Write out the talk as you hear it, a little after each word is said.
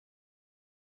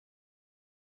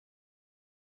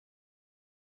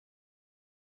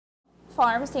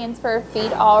F.A.R.M stands for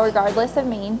Feed All Regardless of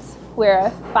Means. We're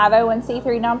a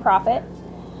 501c3 nonprofit,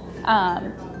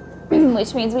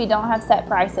 which means we don't have set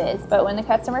prices. But when the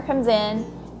customer comes in,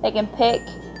 they can pick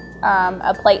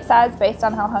a plate size based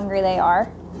on how hungry they are.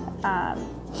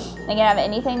 They can have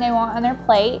anything they want on their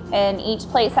plate, and each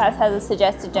plate size has a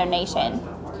suggested donation.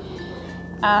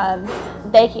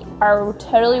 They are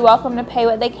totally welcome to pay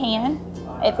what they can.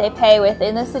 If they pay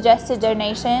within the suggested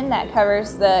donation, that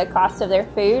covers the cost of their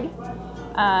food.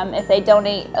 If they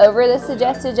donate over the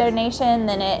suggested donation,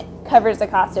 then it covers the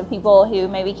cost of people who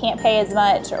maybe can't pay as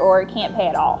much or can't pay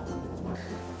at all.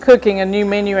 Cooking a new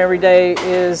menu every day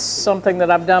is something that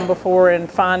I've done before in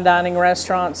fine dining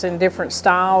restaurants in different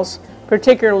styles,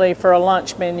 particularly for a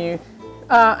lunch menu.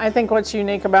 I think what's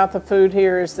unique about the food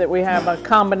here is that we have a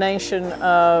combination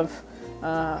of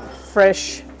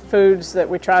fresh foods that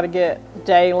we try to get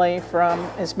daily from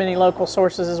as many local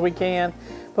sources as we can,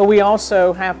 but we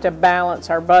also have to balance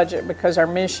our budget because our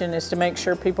mission is to make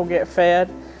sure people get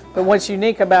fed. But what's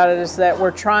unique about it is that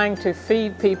we're trying to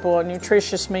feed people a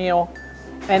nutritious meal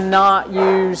and not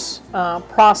use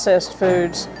processed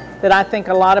foods that I think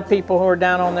a lot of people who are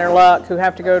down on their luck, who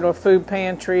have to go to a food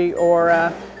pantry or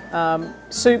a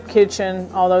soup kitchen,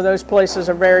 although those places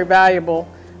are very valuable,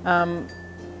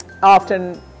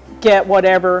 often get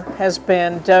whatever has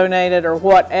been donated or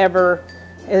whatever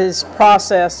is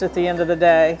processed at the end of the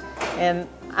day. And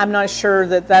I'm not sure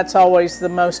that that's always the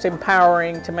most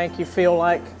empowering to make you feel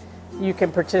like you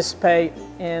can participate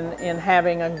in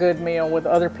having a good meal with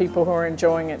other people who are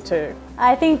enjoying it too.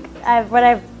 I think what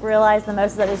I've realized the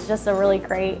most is that it's just a really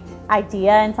great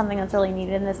idea and something that's really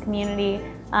needed in this community.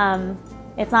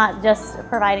 It's not just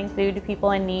providing food to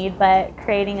people in need, but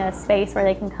creating a space where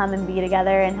they can come and be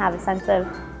together and have a sense of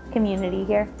community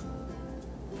here.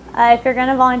 If you're going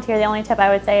to volunteer, the only tip I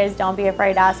would say is don't be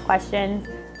afraid to ask questions.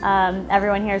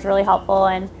 Everyone here is really helpful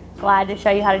and glad to show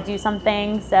you how to do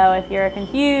something. So if you're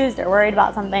confused or worried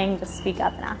about something, just speak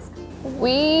up and ask.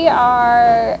 We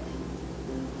are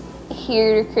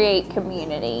here to create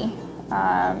community.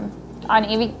 On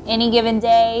any given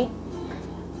day,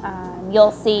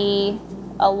 you'll see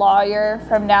a lawyer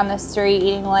from down the street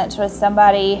eating lunch with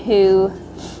somebody who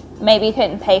maybe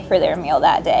couldn't pay for their meal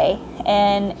that day.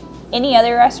 And any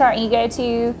other restaurant you go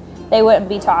to, they wouldn't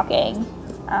be talking.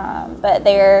 But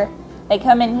they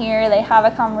come in here, they have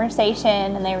a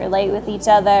conversation, and they relate with each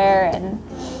other, and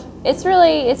it's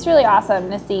really awesome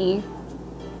to see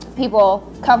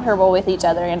people comfortable with each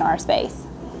other in our space.